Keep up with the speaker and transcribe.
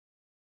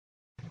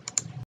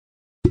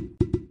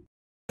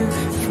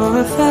for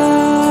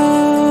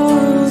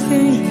 1,000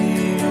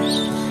 years.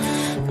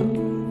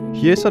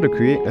 Here's how to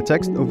create a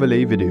text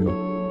overlay video.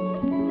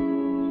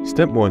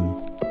 Step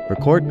 1.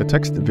 Record a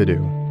text video.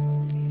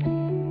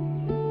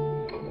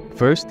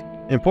 First,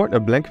 import a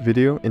blank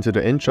video into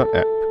the InShot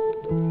app.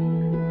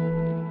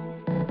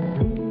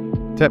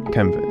 Tap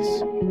Canvas.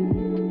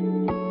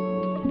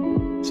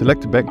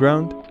 Select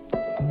background,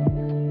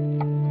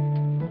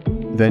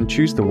 then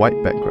choose the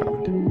white background.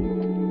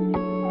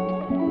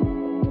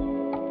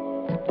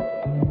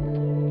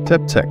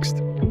 Tap Text.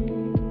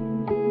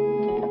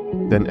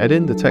 Then add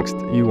in the text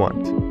you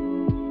want.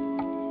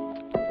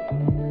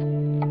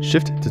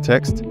 Shift the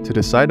text to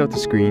the side of the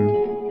screen,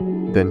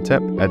 then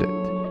tap Edit.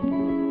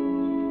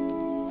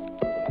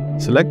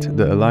 Select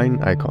the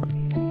Align icon.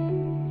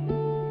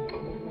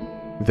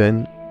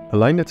 Then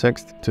align the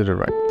text to the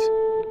right.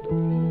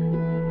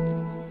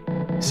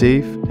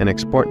 Save and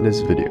export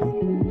this video.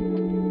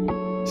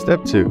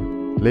 Step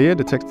 2. Layer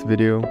the text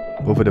video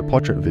over the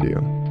portrait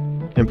video.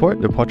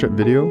 Import the portrait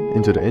video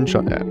into the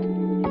InShot app.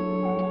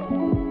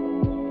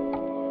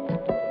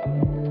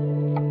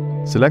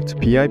 Select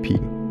PIP.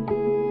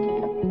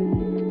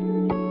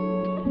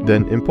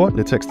 Then import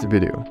the text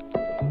video.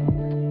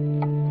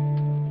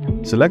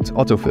 Select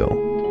Autofill.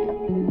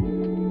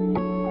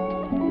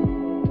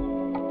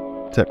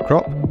 Tap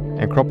Crop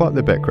and crop out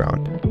the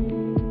background.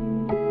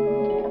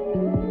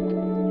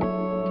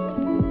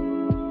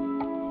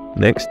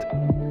 Next,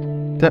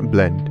 tap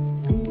Blend.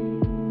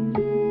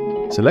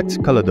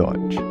 Select Color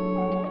Dodge.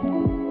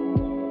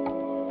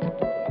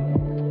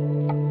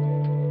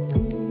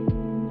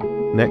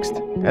 Next,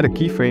 add a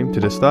keyframe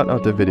to the start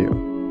of the video.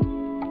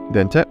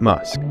 Then tap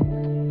Mask.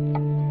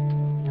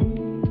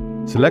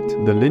 Select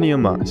the linear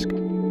mask.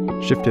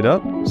 Shift it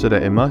up so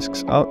that it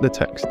masks out the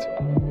text.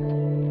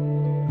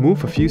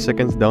 Move a few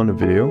seconds down the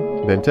video,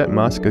 then tap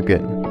Mask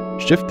again.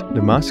 Shift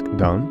the mask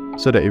down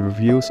so that it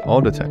reveals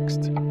all the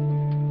text.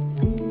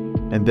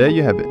 And there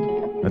you have it,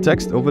 a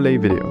text overlay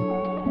video.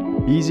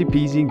 Easy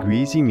peasy,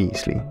 greasy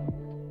measly.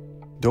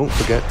 Don't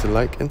forget to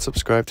like and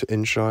subscribe to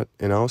InShot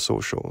in our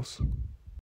socials.